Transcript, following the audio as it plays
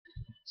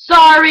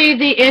Sorry,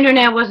 the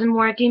internet wasn't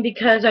working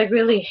because I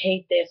really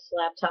hate this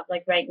laptop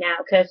like right now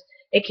because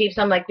it keeps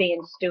on like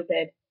being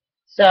stupid.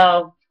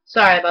 So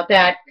sorry about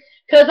that.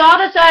 Because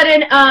all of a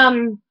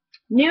sudden,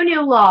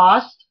 New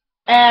lost,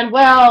 and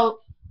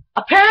well,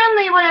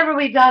 apparently whenever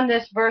we done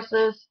this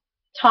versus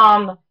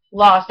Tom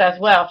lost as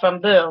well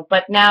from Boo,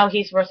 but now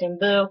he's versing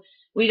Boo.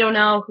 We don't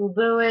know who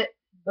Boo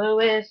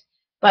is,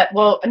 but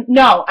well,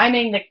 no, I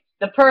mean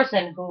the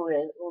person who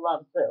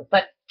loves Boo,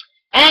 but.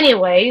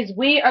 Anyways,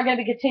 we are going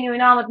to be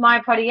continuing on with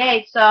Mario Party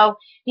 8, so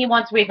he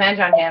wants revenge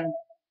on him.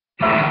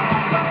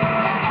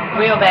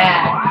 Real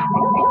bad.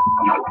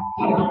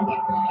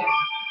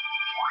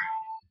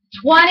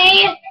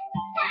 20?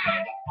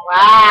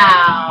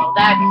 Wow,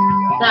 that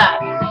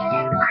sucks.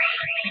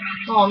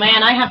 Oh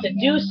man, I have to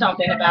do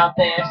something about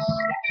this.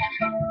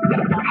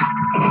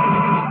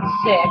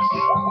 6.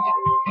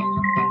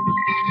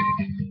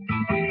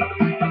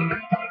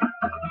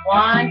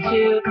 1,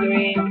 2,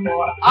 3,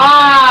 4.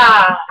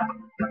 Ah!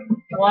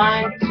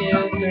 1, 2,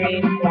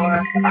 3, 4,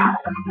 5.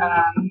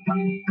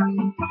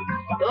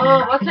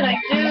 Oh, what can I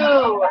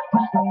do?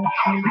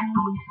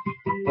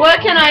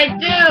 What can I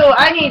do?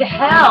 I need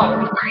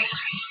help.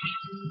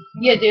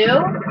 You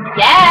do?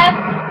 Yes.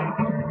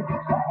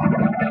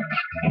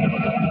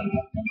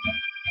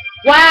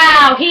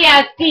 Wow, he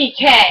has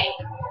DK.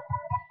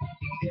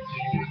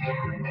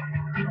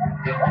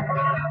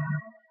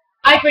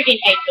 I freaking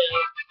hate Boo.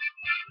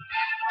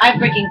 I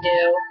freaking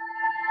do.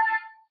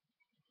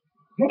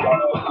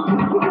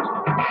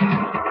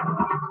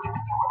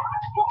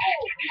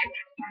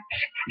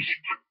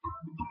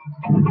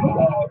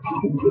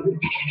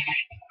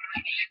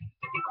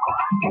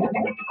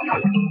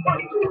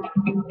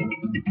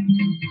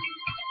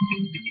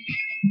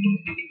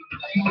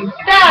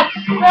 That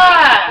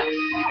sucks!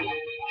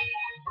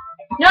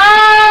 No!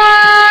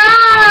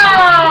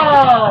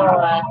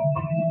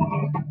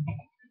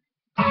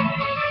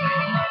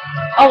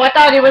 Oh, I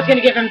thought he was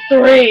gonna give him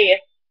 3.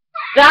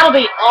 That'll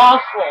be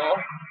awful.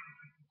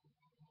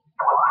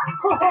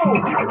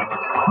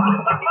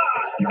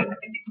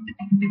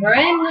 We're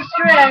in the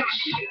stretch.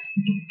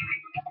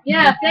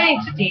 Yeah,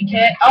 thanks,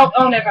 DK.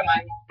 Oh, never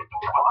mind.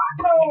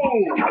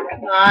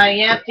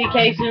 Yeah,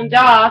 DK zoomed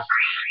off.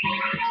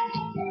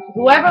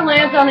 Whoever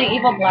lands on the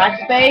evil black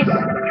space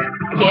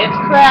gets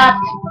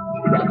crapped.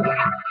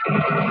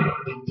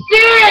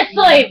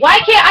 Seriously, why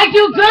can't I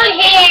do good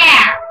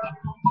here?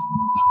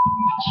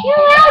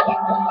 Chill out,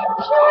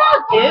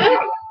 dude.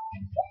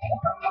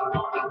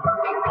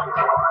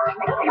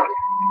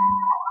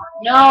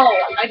 No,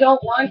 I don't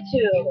want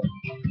to.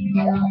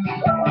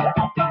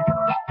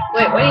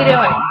 Wait, what are you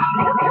doing?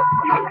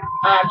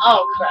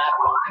 Oh crap.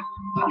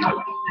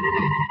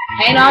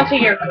 Hang on to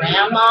your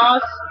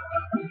grandmas.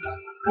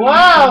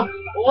 Whoa!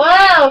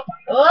 Whoa!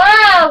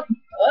 Whoa!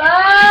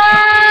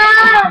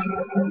 Whoa!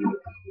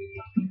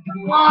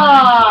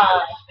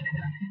 Whoa!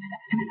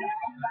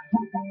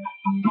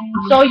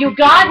 So you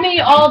got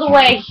me all the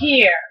way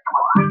here.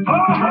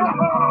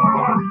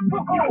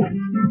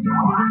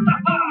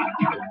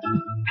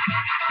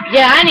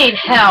 Yeah, I need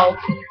help.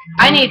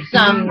 I need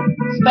some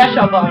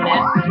special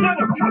bonus.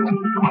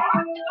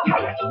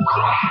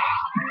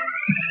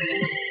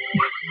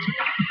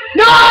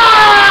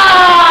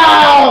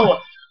 No!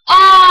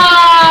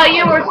 Oh,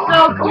 you were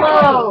so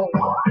close.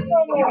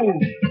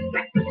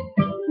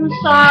 I'm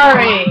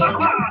sorry.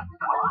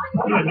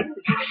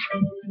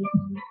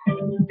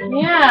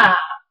 Yeah.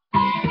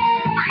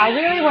 I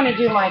really want to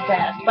do my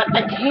best, but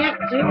I can't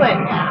do it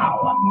now.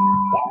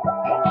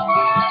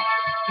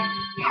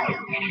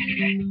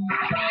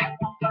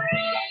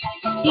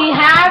 He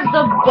has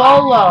the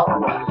bolo.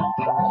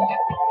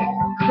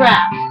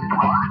 Crap.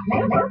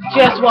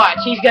 Just watch,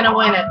 he's gonna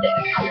win at this.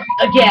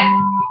 Again.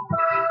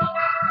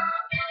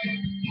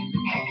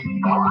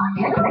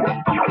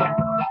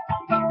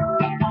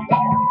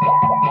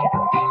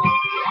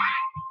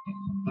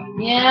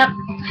 Yep.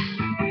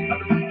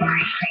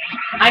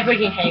 I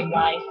freaking hate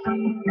life.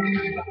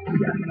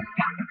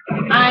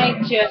 I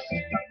just,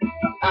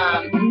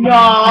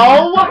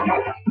 no!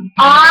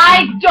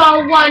 I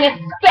don't want to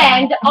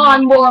spend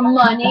on more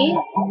money.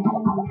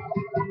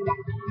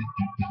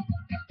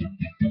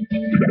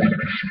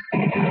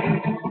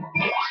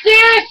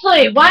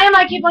 Seriously, why am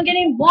I keep on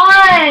getting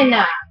 1?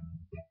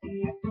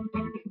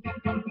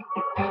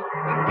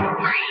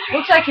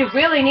 Looks like you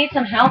really need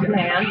some help,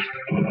 man.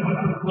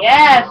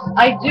 Yes,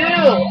 I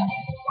do.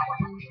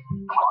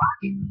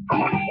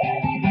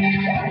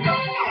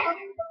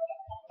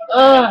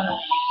 Ugh.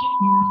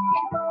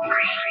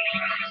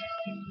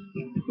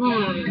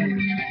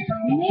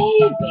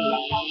 Maybe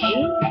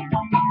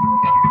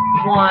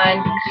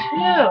 1,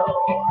 2.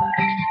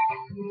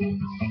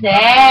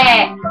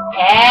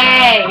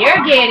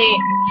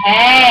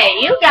 Hey,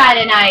 you got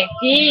an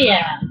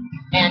idea.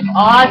 An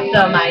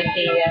awesome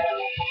idea.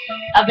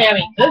 A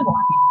very good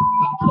one.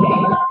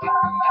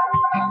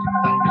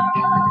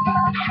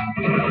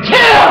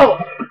 2!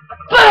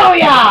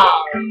 Booyah!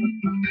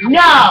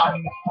 No!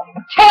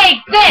 Take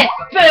this,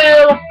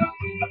 Boo!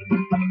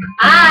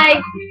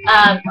 Hi,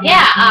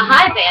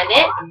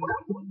 Bandit.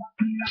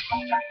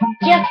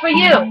 Just for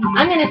you.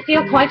 I'm gonna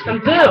steal points from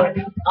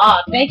Boo.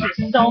 Oh, thank you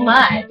so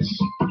much.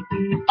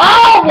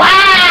 Oh,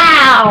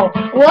 wow!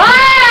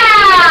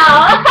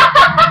 Wow!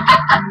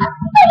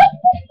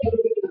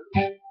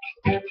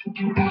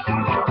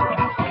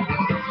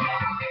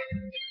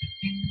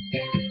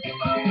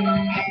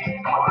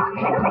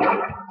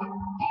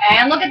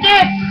 And look at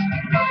this!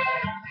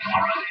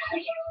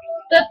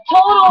 The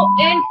total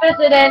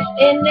incident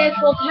in this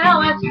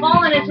hotel has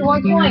fallen into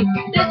 1 point.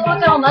 This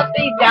hotel must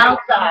be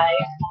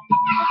downsized.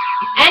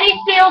 And he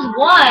steals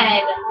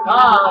 1.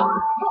 Oh,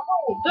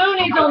 Boo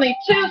needs only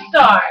 2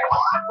 stars.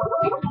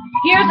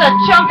 Here's a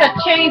chunk of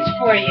change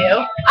for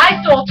you.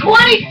 I stole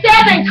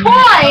 27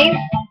 coins!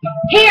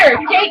 Here,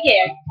 take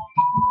it.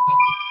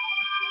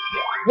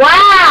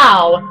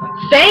 Wow!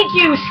 Thank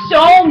you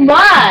so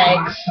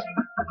much!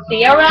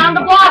 See you around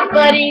the block,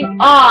 buddy. Oh,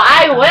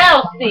 I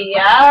will see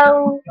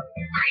you.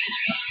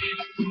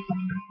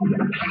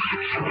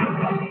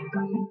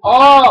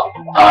 Oh,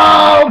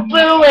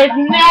 Boo is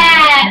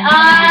mad.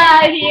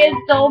 Ah, he is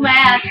so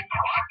mad.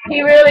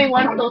 He really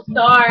wants those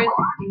stars.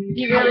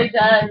 He really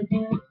does.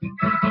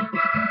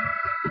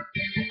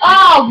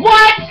 Oh,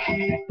 what?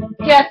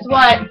 Guess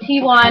what?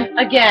 He won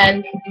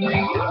again.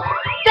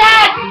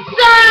 That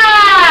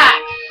sucks!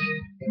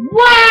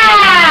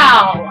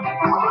 Wow!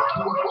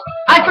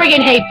 I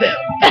friggin' hate Boo.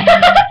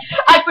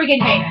 I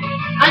friggin' hate him.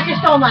 I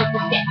just don't like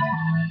this game.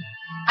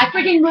 I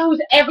friggin'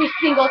 lose every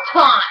single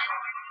time.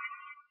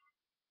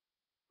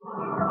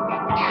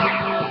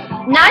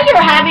 Now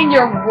you're having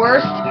your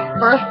worst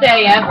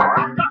birthday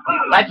ever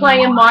by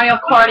playing Mario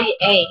Party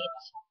 8.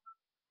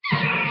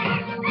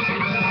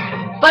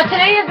 But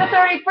today is the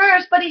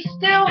 31st, but he's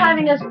still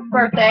having his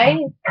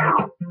birthday.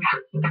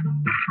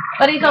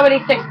 But he's already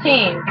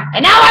 16.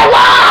 And now I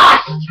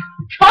lost!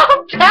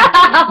 Calm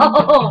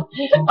down!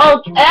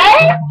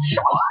 Okay?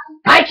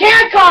 I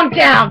can't calm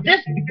down!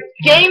 This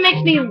game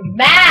makes me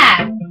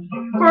mad!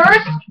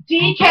 First,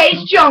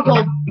 DK's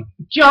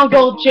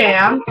Jungle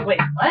Jam. Wait,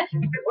 what?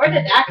 Where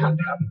did that come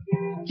from?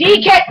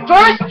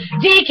 First,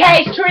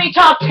 DK's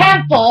Treetop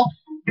Temple.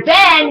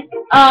 Then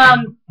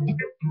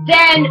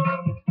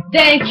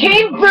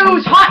King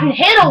Boo's Haunted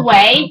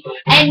Hideaway.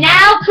 And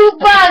now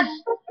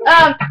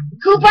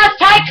Koopa's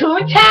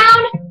Tycoon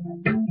Town?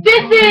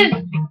 This is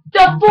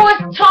the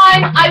 4th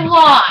time I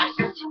lost!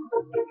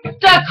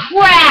 The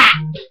crap!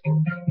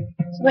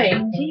 Wait,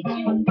 DK?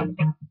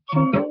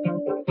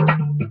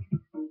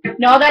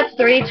 No, that's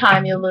 3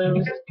 times you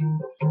lose.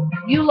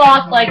 You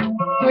lost like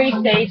 3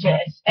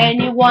 stages, and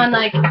you won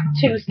like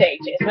 2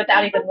 stages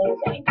without even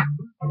losing.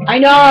 I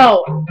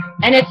know!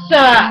 And it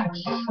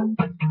sucks!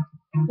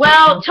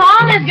 Well,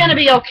 Tom is gonna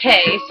be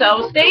okay,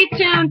 so stay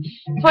tuned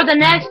for the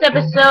next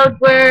episode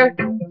where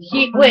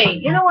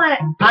wait, you know what?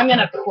 I'm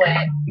gonna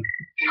quit.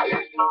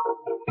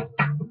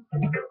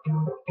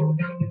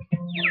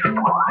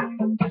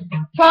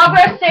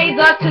 Progress saves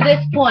up to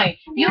this point.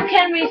 You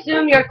can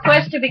resume your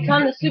quest to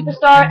become the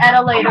superstar at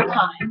a later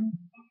time.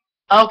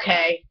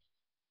 Okay.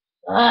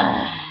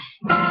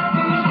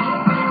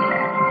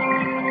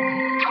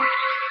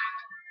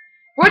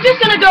 We're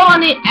just gonna go on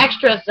the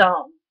extra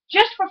zone,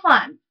 just for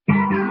fun.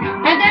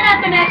 And then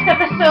at the next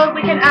episode,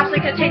 we can actually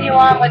continue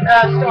on with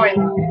story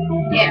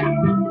mode. Yeah.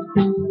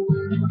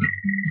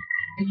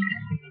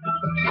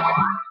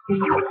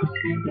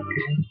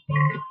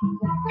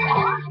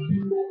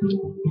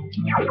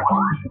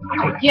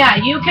 Yeah,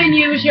 you can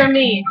use your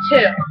meat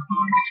too.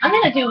 I'm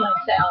gonna do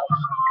myself.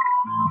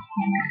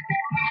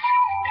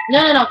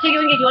 No, Tiggy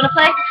Wingy, do you wanna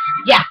play?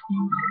 Yeah.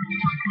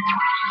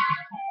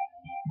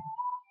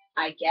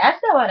 I guess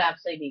that would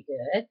actually be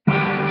good.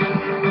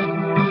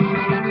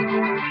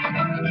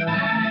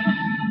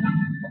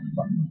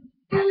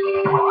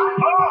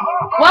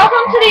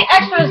 Welcome to the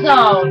Extra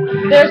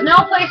Zone. There's no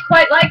place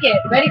quite like it.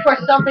 Ready for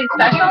something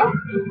special?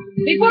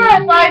 Before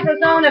us lies a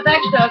zone of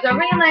extras, a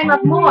real name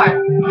of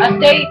more. A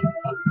state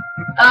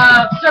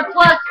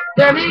surplus.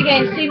 Their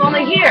minigames seem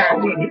only here.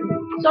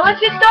 So let's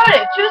get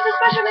started. Choose a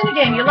special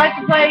minigame you'd like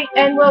to play,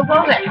 and we'll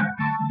go there.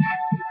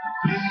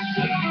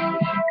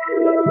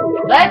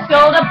 Let's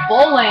go to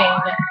bowling.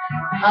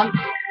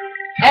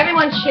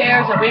 Everyone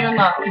shares a Wii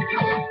remote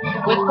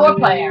with 4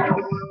 players.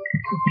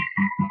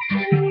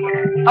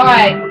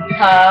 Alright,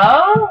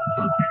 Poe,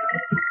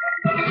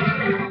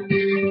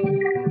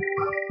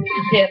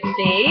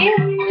 Dipsy,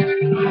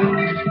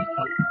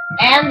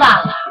 and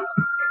Lala.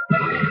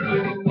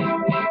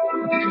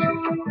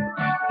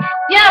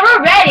 Yeah,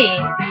 we're ready.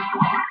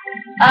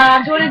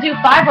 Do you want to do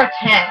 5 or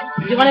 10?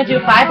 Do you want to do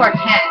 5 or 10?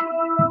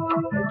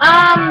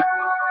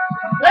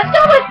 Let's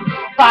go with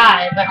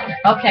 5.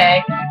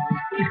 Okay.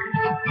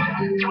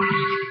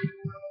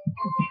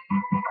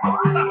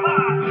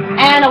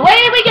 And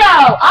away we go,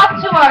 off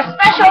to our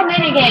special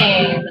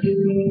minigame.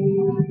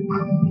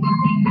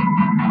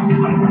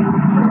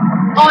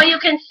 All you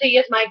can see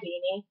is my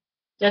beanie.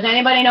 Does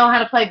anybody know how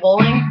to play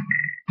bowling?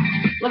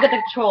 Look at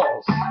the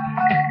controls.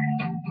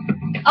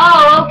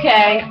 Oh,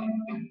 okay.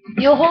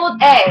 You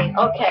hold A,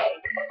 okay.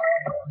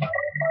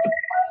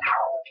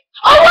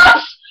 Oh,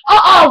 whoops!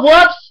 Uh-oh,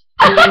 whoops!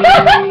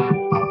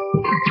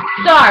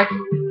 start.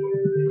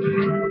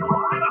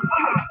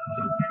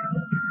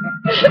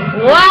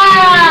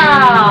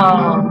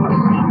 Wow!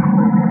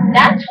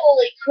 That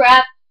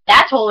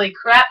totally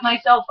crap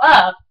myself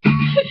up.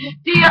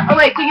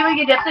 Wait, so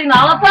you get Dipsy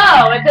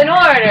Lollipop. It's in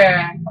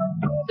order.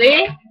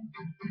 See?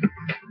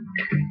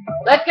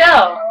 Let's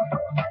go.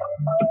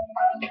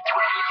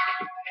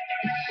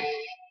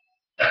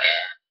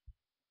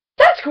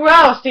 That's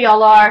gross,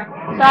 DLR.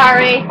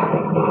 Sorry.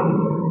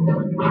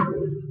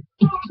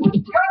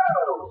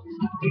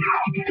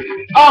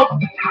 Oh,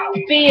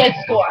 B is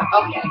score.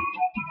 Okay.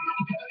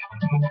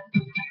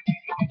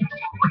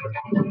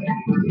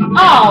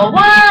 Oh,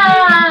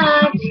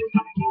 what?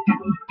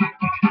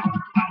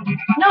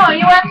 No,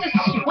 you have to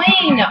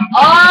swing.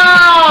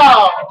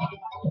 Oh.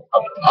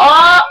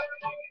 Oh.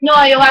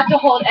 No, you have to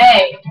hold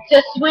A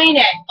to swing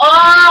it.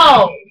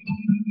 Oh.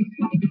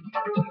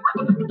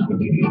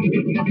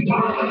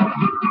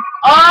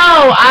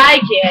 Oh, I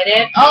get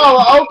it.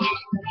 Oh,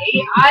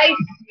 okay. I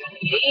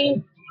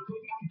see.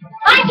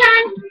 My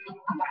turn.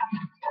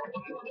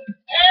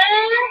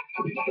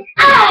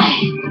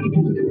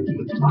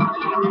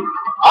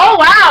 Oh,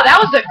 wow. That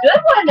was a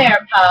good one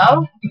there,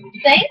 Poe.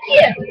 Thank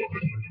you.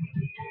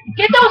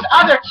 Get those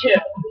other two.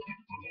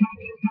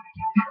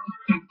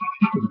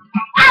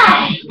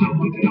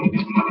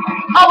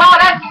 Oh, wow.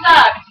 That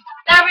sucked.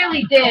 That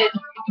really did.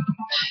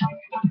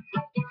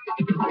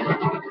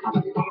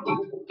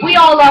 We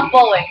all love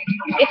bowling.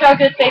 It's our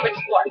good favorite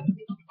sport.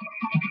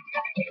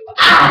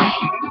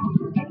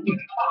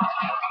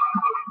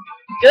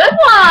 Good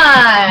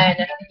one.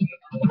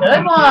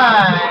 Good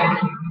one.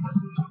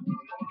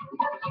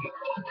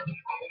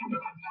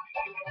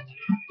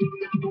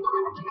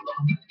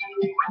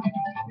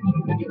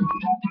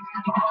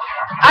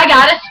 I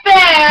got a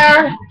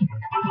spare.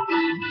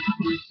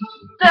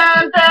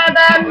 Dun, dun,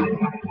 dun.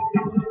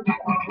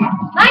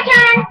 My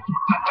turn.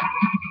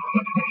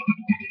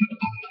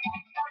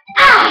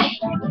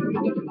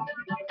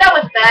 That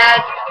was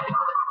bad.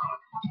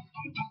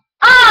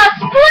 Ah,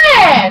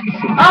 split!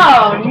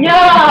 Oh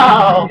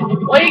no!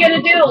 What are you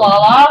gonna do,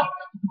 Lala?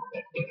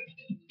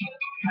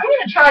 I'm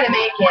gonna try to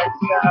make it,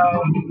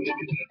 so...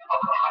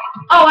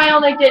 Oh, I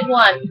only did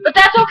one. But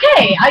that's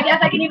okay. I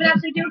guess I can even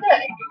actually do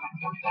good.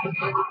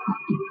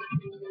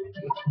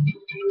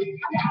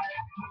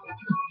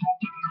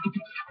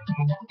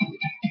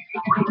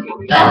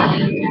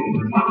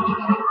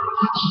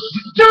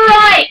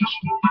 Strike!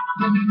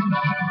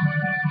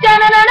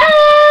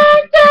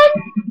 Dun-dun-dun-dun-dun!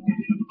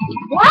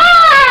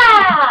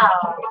 Wow!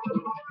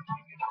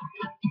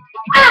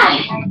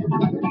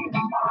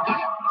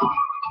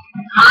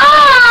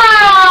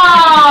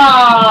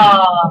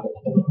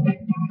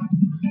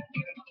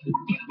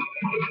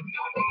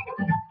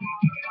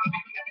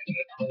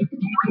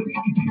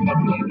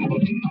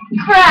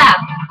 Crap!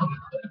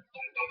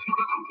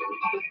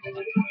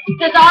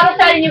 Because all of a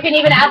sudden you can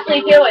even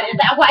actually do it. Is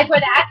that why for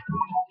that?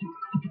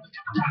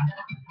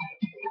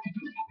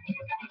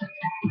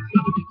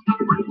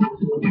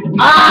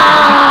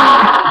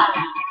 Ah!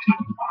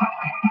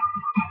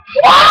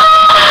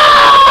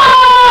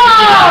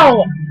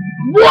 Wow!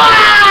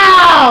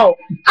 Wow!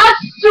 A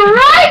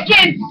strike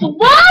in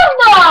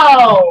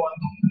slow-mo!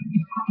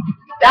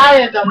 That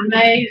is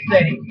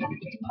amazing.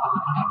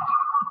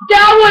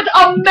 That was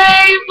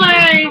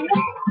amazing!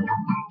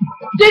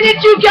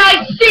 Didn't you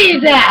guys see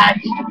that?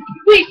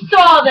 We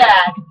saw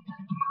that.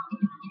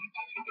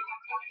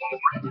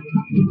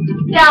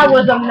 That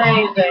was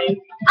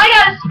amazing. I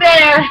got a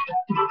spare.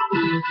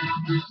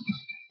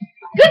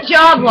 Good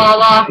job,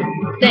 Lala.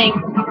 Thank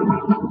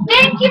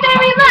you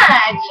very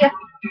much.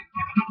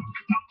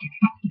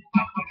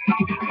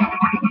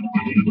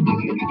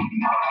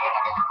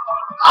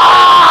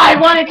 Ah, I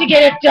wanted to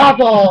get a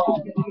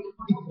double.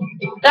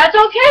 That's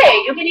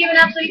okay. You can even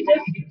actually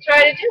just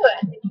try to do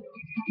it.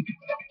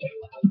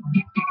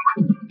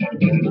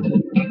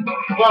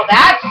 Well,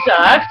 that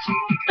sucked.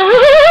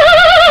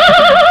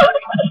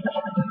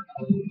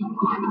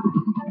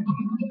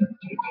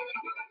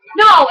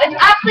 No, it's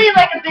actually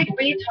like a big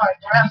retard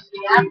for us to be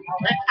at the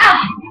moment.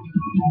 Ah!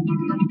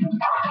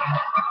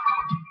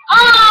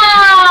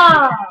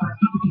 Ah!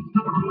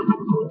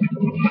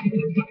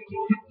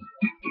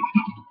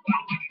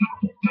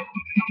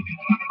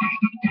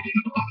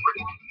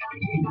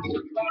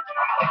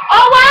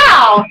 Oh,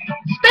 wow!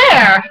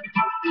 Spare!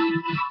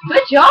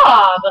 Good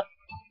job!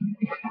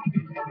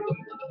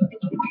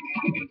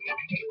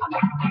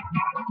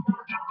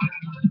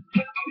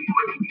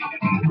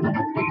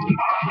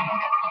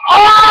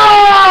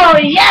 Oh,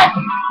 yes!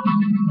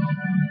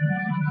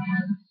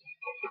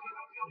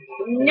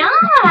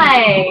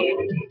 Nice!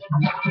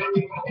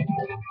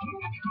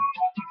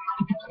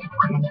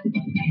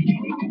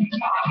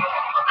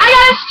 I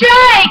got a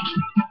strike!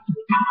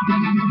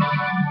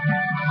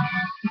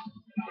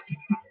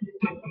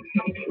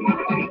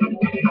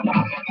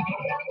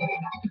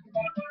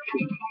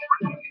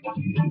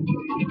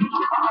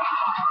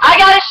 I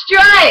got a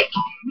strike!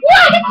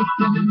 What?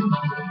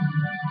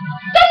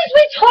 That is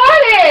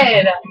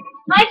retarded!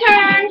 My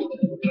turn!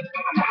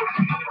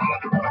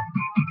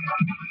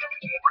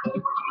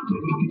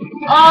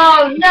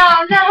 Oh, no,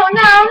 no,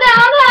 no, no,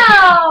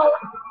 no!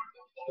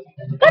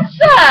 That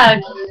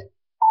sucks!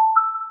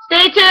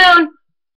 Stay tuned!